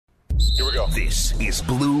Here we go. This is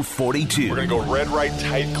Blue 42. We're going to go red, right,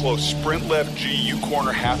 tight, close, sprint left, GU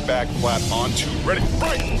corner, halfback, flat, on two. Ready,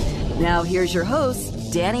 right. Now here's your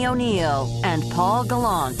hosts, Danny O'Neill and Paul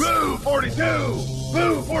Gallant. Blue 42!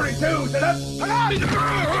 Blue 42!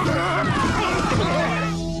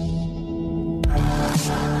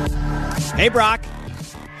 Hey, Brock.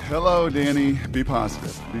 Hello, Danny. Be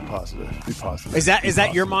positive. Be positive. Be positive. Is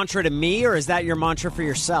that your mantra to me, or is that your mantra for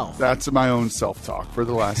yourself? That's my own self-talk for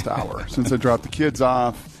the last hour. Since I dropped the kids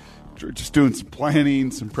off, just doing some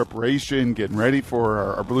planning, some preparation, getting ready for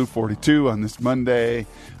our Blue 42 on this Monday.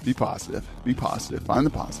 Be positive. Be positive. Find the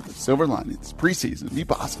positive. Silver linings. Preseason. Be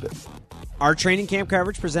positive. Our training camp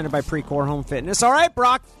coverage presented by Precor Home Fitness. All right,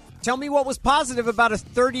 Brock, tell me what was positive about a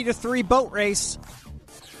 30-3 boat race.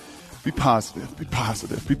 Be positive. Be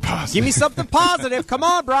positive. Be positive. Give me something positive. Come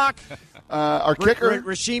on, Brock. Our kicker.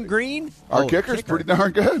 Rasheem Green. Our kicker's pretty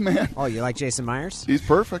darn good, man. Oh, you like Jason Myers? He's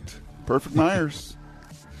perfect. Perfect Myers.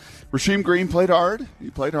 Rasheem Green played hard. He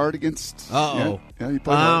played hard against. Uh-oh. Yeah, he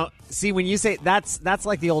played hard. See, when you say that's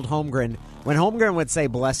like the old Holmgren. When Holmgren would say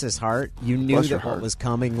 "bless his heart," you knew that what was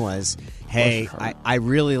coming was, "Hey, I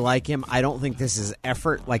really like him. I don't think this is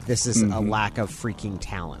effort. Like this is a lack of freaking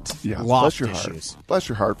talent." Yeah, lost bless your issues. Heart. Bless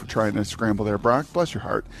your heart for trying to scramble there, Brock. Bless your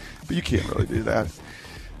heart, but you can't really do that.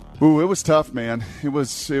 Ooh, it was tough, man. That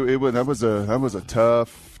was a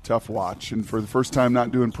tough watch, and for the first time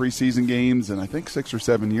not doing preseason games in I think 6 or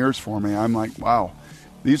 7 years for me, I'm like, wow,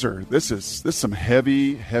 this is some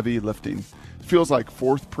heavy lifting. It feels like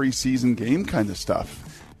fourth preseason game kind of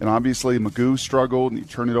stuff. And obviously Magoo struggled, and he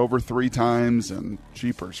turned it over 3 times, and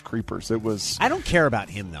jeepers creepers. It was. I don't care about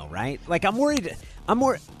him though, right? Like I'm worried.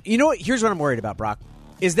 You know what? Here's what I'm worried about, Brock.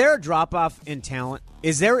 Is there a drop off in talent?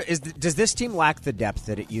 Does this team lack the depth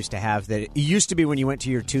that it used to have? That it used to be when you went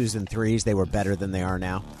to your 2s and 3s, they were better than they are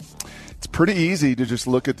now. It's pretty easy to just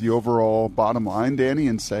look at the overall bottom line, Danny,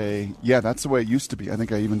 and say, yeah, that's the way it used to be. I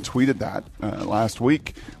think I even tweeted that last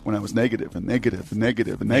week when I was negative.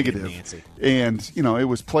 Nancy. And, it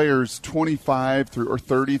was players 25 through or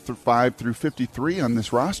 35 through 53 on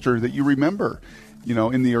this roster that you remember,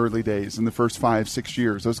 in the early days, in the first 5-6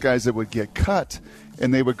 years. Those guys that would get cut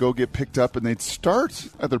and they would go get picked up and they'd start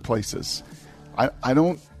other places. I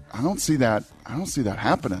don't see that. I don't see that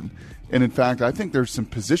happening. And in fact, I think there's some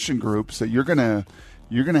position groups that you're gonna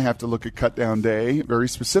have to look at cut down day very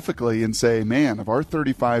specifically and say, man, of our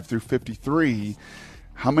 35 through 53,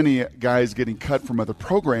 how many guys getting cut from other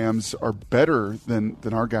programs are better than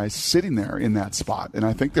our guys sitting there in that spot? And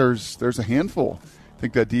I think there's a handful. I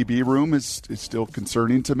think that DB room is still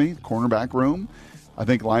concerning to me. Cornerback room. I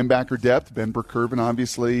think linebacker depth. Ben Burkervin,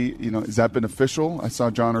 obviously, is that beneficial? I saw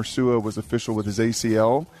John Ursua was official with his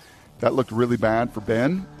ACL. That looked really bad for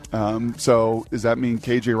Ben. So does that mean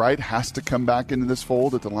KJ Wright has to come back into this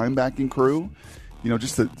fold at the linebacking crew?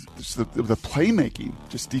 Just the playmaking,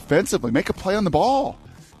 just defensively, make a play on the ball.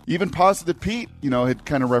 Even Positive Pete, had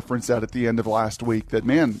kind of referenced that at the end of last week. That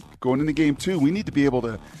man, going into game 2, we need to be able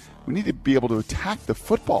to attack the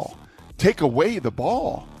football, take away the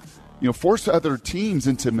ball, force other teams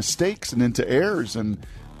into mistakes and into errors. And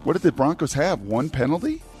what did the Broncos have? 1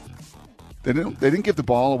 penalty? They didn't give the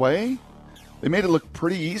ball away. They made it look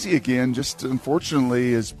pretty easy again, just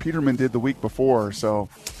unfortunately as Peterman did the week before. So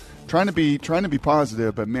trying to be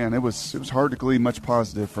positive, but man, it was hard to glean much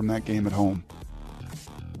positive from that game at home.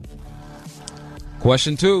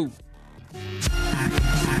 Question 2.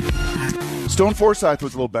 Stone Forsythe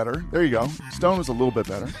was a little better. There you go. Stone was a little bit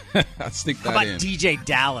better. I'll stick that How about in. DJ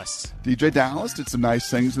Dallas? DJ Dallas did some nice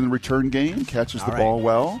things in the return game, catches the ball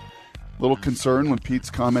well. Little concern when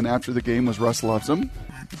Pete's comment after the game was Russ loves him.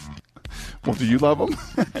 Well, do you love him?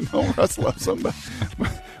 I know Russ loves him, but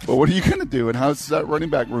what are you going to do? And how's that running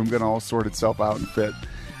back room going to all sort itself out and fit?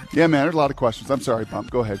 Yeah, man, there's a lot of questions. I'm sorry,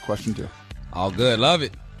 Bump. Go ahead. Question 2. All good. Love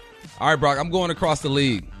it. All right, Brock, I'm going across the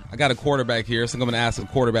league. I got a quarterback here, so I'm going to ask a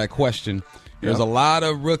quarterback question. There's a lot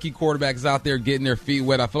of rookie quarterbacks out there getting their feet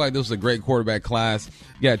wet. I feel like this was a great quarterback class.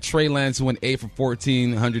 You got Trey Lance, who went 8 for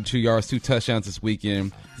 14, 102 yards, 2 touchdowns this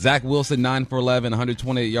weekend. Zach Wilson, 9 for 11,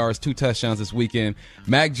 128 yards, 2 touchdowns this weekend.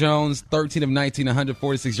 Mac Jones, 13 of 19,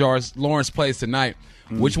 146 yards. Lawrence plays tonight.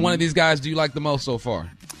 Which one of these guys do you like the most so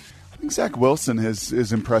far? I think Zach Wilson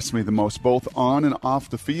has impressed me the most, both on and off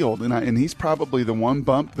the field. And he's probably the one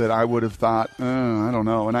bump that I would have thought, I don't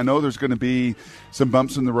know. And I know there's going to be some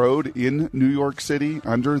bumps in the road in New York City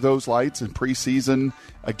under those lights in preseason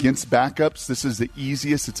against backups. This is the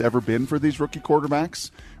easiest it's ever been for these rookie quarterbacks,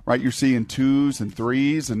 right? You're seeing 2s and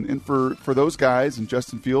 3s. And for those guys, and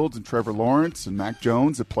Justin Fields and Trevor Lawrence and Mac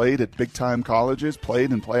Jones that played at big-time colleges,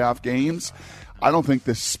 played in playoff games, I don't think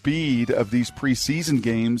the speed of these preseason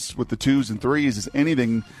games with the 2s and 3s is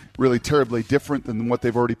anything really terribly different than what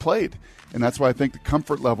they've already played. And that's why I think the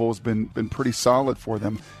comfort level has been pretty solid for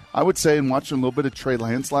them. I would say in watching a little bit of Trey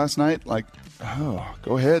Lance last night,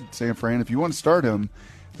 go ahead, San Fran. If you want to start him,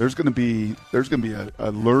 there's going to be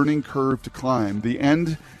a learning curve to climb. The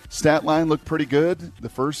end stat line looked pretty good. The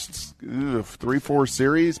first 3-4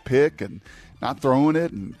 series, pick and not throwing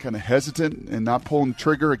it and kind of hesitant and not pulling the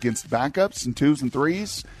trigger against backups and 2s and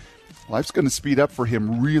 3s. Life's going to speed up for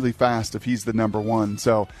him really fast if he's the number one.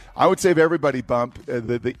 So I would save everybody bump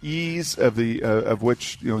the ease of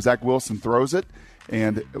which Zach Wilson throws it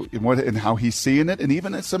and how he's seeing it, and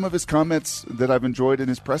even some of his comments that I've enjoyed in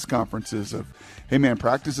his press conferences of, hey man,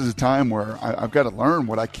 practice is a time where I've got to learn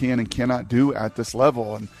what I can and cannot do at this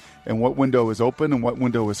level, and what window is open and what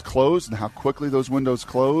window is closed and how quickly those windows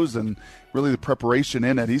close, and really the preparation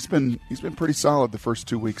in it. He's been pretty solid the first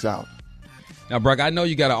 2 weeks out. Now, Brock, I know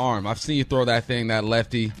you got an arm. I've seen you throw that thing, that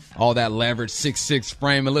lefty, all that leverage, 6'6"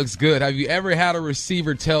 frame. It looks good. Have you ever had a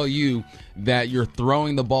receiver tell you that you're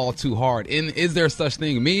throwing the ball too hard? And is there such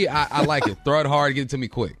thing? Me, I like it. Throw it hard, get it to me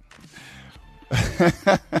quick.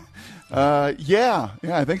 Yeah,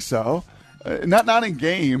 I think so. Not in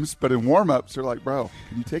games, but in warm-ups, they're like, bro,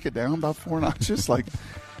 can you take it down about 4 notches?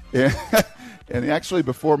 Yeah. And actually,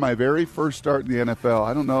 before my very first start in the NFL,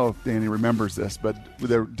 I don't know if Danny remembers this, but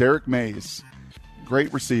Derek Mays,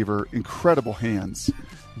 great receiver, incredible hands,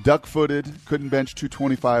 duck-footed, couldn't bench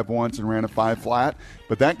 225 once and ran a 5 flat,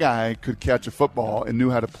 but that guy could catch a football and knew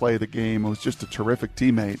how to play the game. It was just a terrific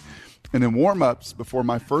teammate. And in warm-ups, before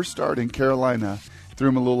my first start in Carolina, threw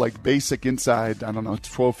him a little basic inside, 12,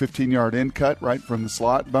 15-yard in cut right from the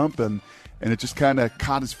slot bump, and it just kind of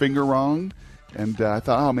caught his finger wrong. And I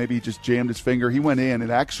thought, maybe he just jammed his finger. He went in and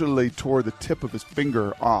actually tore the tip of his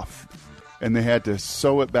finger off, and they had to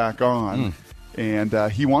sew it back on. And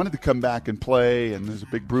he wanted to come back and play, and there's a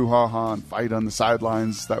big brouhaha and fight on the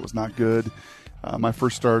sidelines. That was not good. My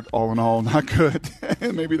first start, all in all, not good.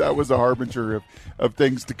 And maybe that was a harbinger of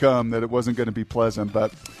things to come, that it wasn't going to be pleasant.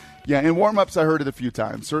 But, yeah, in warm-ups I heard it a few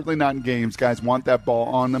times. Certainly not in games. Guys want that ball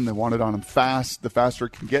on them. They want it on them fast. The faster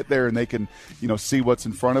it can get there and they can, see what's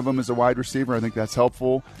in front of them as a wide receiver, I think that's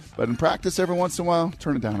helpful. But in practice, every once in a while,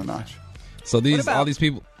 turn it down a notch. So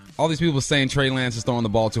all these people saying Trey Lance is throwing the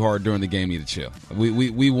ball too hard during the game need to chill.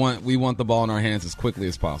 We want the ball in our hands as quickly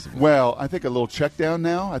as possible. Well, I think a little check down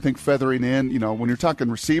now. I think feathering in, when you're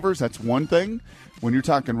talking receivers, that's one thing. When you're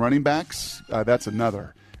talking running backs, that's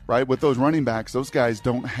another. Right? With those running backs, those guys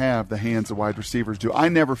don't have the hands that wide receivers do. I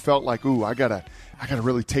never felt like, I gotta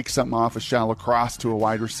really take something off a shallow cross to a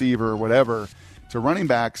wide receiver or whatever. To running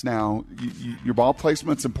backs now, your ball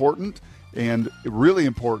placement's important, and really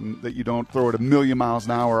important that you don't throw it 1,000,000 miles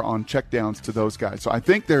an hour on checkdowns to those guys. So I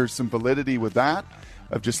think there's some validity with that,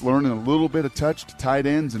 of just learning a little bit of touch to tight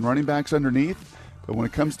ends and running backs underneath. But when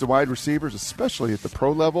it comes to wide receivers, especially at the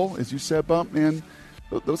pro level, as you said, Bump, man,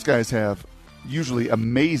 those guys have usually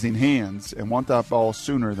amazing hands and want that ball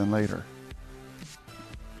sooner than later.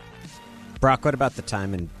 Brock, what about the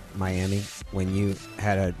time in Miami when you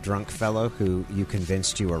had a drunk fellow who you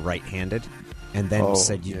convinced you were right-handed and then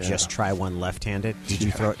said you just try one left-handed? Did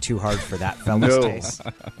you throw it too hard for that fellow's taste?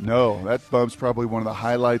 No, that Bump's probably one of the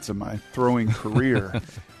highlights of my throwing career.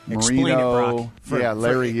 Explain Marino, it, Brock.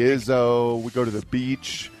 Larry Izzo. We go to the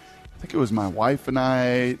beach. I think it was my wife and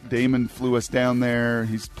I. Damon flew us down there.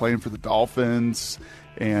 He's playing for the Dolphins.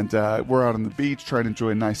 And we're out on the beach trying to enjoy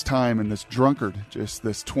a nice time. And this drunkard, just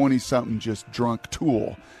this 20-something just drunk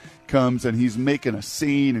tool, comes and he's making a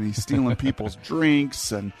scene and he's stealing people's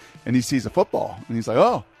drinks. And he sees a football. And he's like,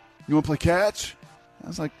 oh, you want to play catch? I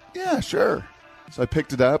was like, yeah, sure. So I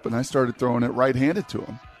picked it up and I started throwing it right-handed to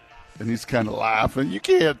him. And he's kind of laughing. You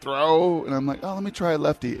can't throw. And I'm like, let me try a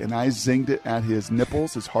lefty. And I zinged it at his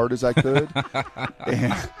nipples as hard as I could.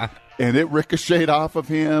 and it ricocheted off of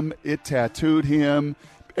him. It tattooed him.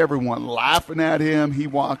 Everyone laughing at him. He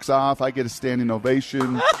walks off. I get a standing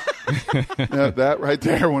ovation. That right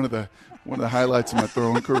there, one of the highlights of my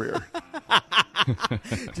throwing career.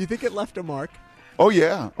 Do you think it left a mark? Oh,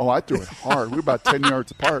 yeah. Oh, I threw it hard. We were about 10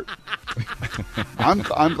 yards apart.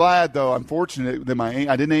 I'm glad, though. I'm fortunate that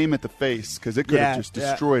I didn't aim at the face, because it could have just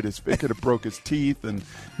destroyed his face. It could have broke his teeth and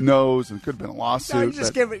nose, and it could have been a lawsuit. No, you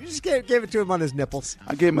just gave it to him on his nipples.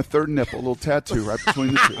 I gave him a third nipple, a little tattoo right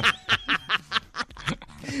between the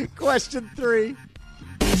two. Question 3.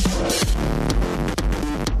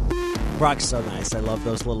 Brock's so nice. I love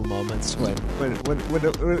those little moments when a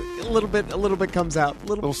little bit comes out,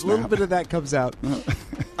 little bit of that comes out.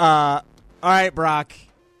 All right, Brock.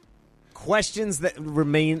 questions that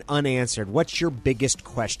remain unanswered. What's your biggest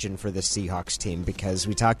question for the Seahawks team? Because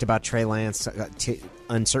we talked about Trey Lance,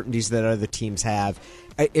 uncertainties that other teams have.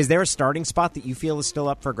 Is there a starting spot that you feel is still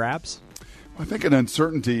up for grabs? I think an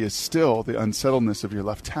uncertainty is still the unsettledness of your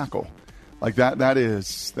left tackle. Like that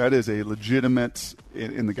is a legitimate,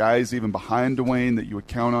 and the guys even behind Dwayne that you would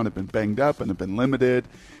count on have been banged up and have been limited.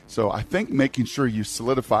 So I think making sure you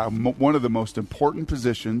solidify one of the most important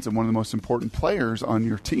positions and one of the most important players on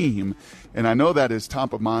your team, and I know that is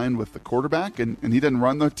top of mind with the quarterback, and he doesn't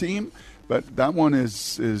run the team, but that one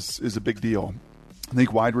is a big deal. I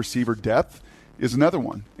think wide receiver depth is another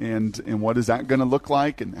one, and what is that going to look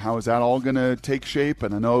like, and how is that all going to take shape?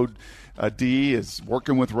 And I know D is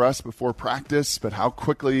working with Russ before practice, but how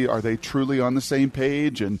quickly are they truly on the same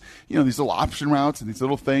page? And these little option routes and these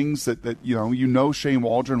little things that Shane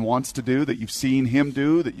Waldron wants to do, that you've seen him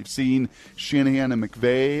do, that you've seen Shanahan and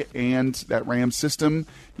McVay and that Rams system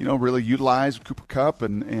really utilize Cooper Kupp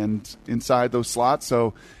and inside those slots.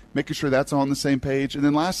 So making sure that's on the same page. And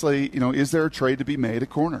then lastly, is there a trade to be made at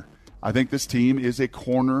corner? I think this team is a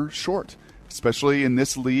corner short, especially in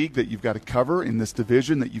this league that you've got to cover, in this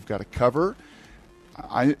division that you've got to cover.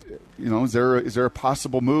 Is there a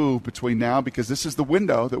possible move between now? Because this is the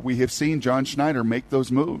window that we have seen John Schneider make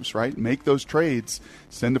those moves, right? Make those trades,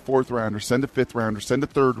 send a 4th rounder, send a 5th rounder, send a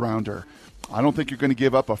 3rd rounder. I don't think you're going to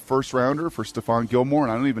give up a 1st rounder for Stephon Gilmore,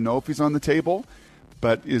 and I don't even know if he's on the table.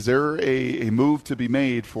 But is there a move to be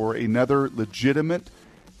made for another legitimate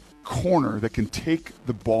corner that can take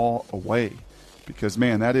the ball away? Because,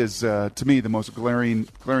 man, that is, to me, the most glaring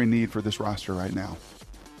need for this roster right now.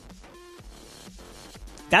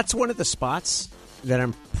 That's one of the spots that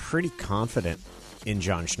I'm pretty confident in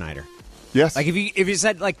John Schneider. Yes. Like, if you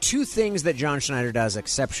said, like, 2 things that John Schneider does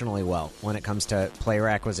exceptionally well when it comes to player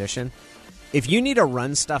acquisition, if you need a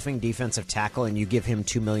run-stuffing defensive tackle and you give him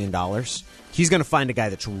 $2 million, he's going to find a guy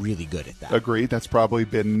that's really good at that. Agreed. That's probably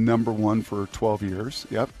been number one for 12 years.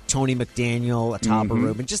 Yep. Tony McDaniel, atop of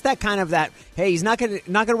Rubin, just that kind of that. Hey, he's not going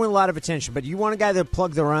to win a lot of attention, but you want a guy to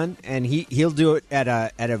plug the run, and he'll do it at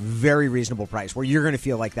a very reasonable price, where you're going to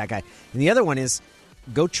feel like that guy. And the other one is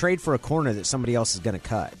go trade for a corner that somebody else is going to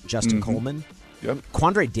cut. Justin Coleman. Yep.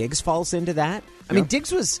 Quandre Diggs falls into that. I mean,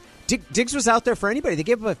 Diggs was out there for anybody. They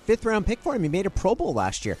gave him a 5th-round pick for him. He made a Pro Bowl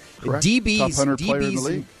last year. Correct. Top 100 player in the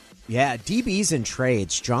league. Yeah, DBs and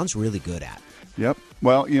trades, John's really good at. Yep.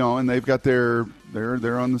 Well, and they've got they're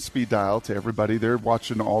on the speed dial to everybody. They're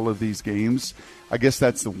watching all of these games. I guess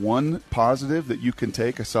that's the one positive that you can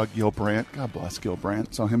take. I saw Gil Brandt. God bless Gil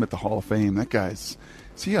Brandt. Saw him at the Hall of Fame. That guy's,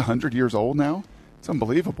 is he 100 years old now? It's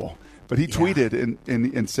unbelievable. But he tweeted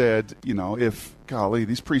and said, if, golly,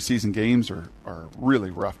 these preseason games are a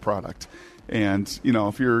really rough product. And,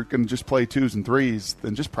 if you're going to just play 2s and 3s,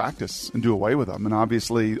 then just practice and do away with them. And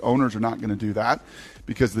obviously, owners are not going to do that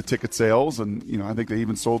because of the ticket sales. And, I think they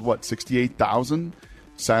even sold, 68,000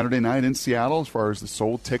 Saturday night in Seattle as far as the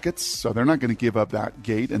sold tickets. So they're not going to give up that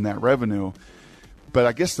gate and that revenue. But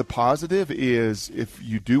I guess the positive is if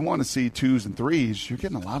you do want to see 2s and 3s, you're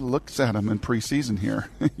getting a lot of looks at them in preseason here.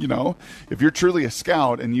 If you're truly a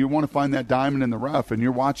scout and you want to find that diamond in the rough and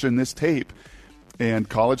you're watching this tape, and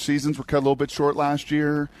college seasons were cut a little bit short last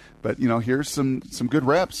year, but here's some good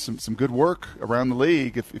reps, some good work around the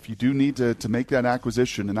league if you do need to make that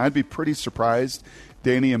acquisition. And I'd be pretty surprised,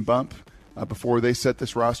 Danny and Bump, before they set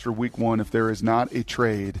this roster week 1, if there is not a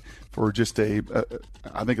trade for just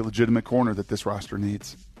I think a legitimate corner that this roster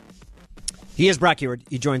needs. He is Brock Huard.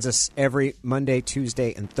 He joins us every Monday,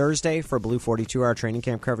 Tuesday, and Thursday for Blue 42-hour training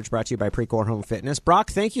camp coverage brought to you by Precor Home Fitness. Brock,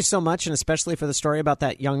 thank you so much, and especially for the story about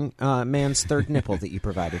that young man's third nipple that you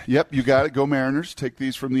provided. Yep, you got it. Go Mariners. Take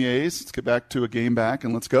these from the A's. Let's get back to a game back,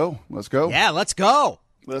 and let's go. Let's go. Yeah, let's go.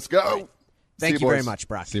 Let's go. Thank you very much,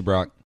 Brock. See you, Brock.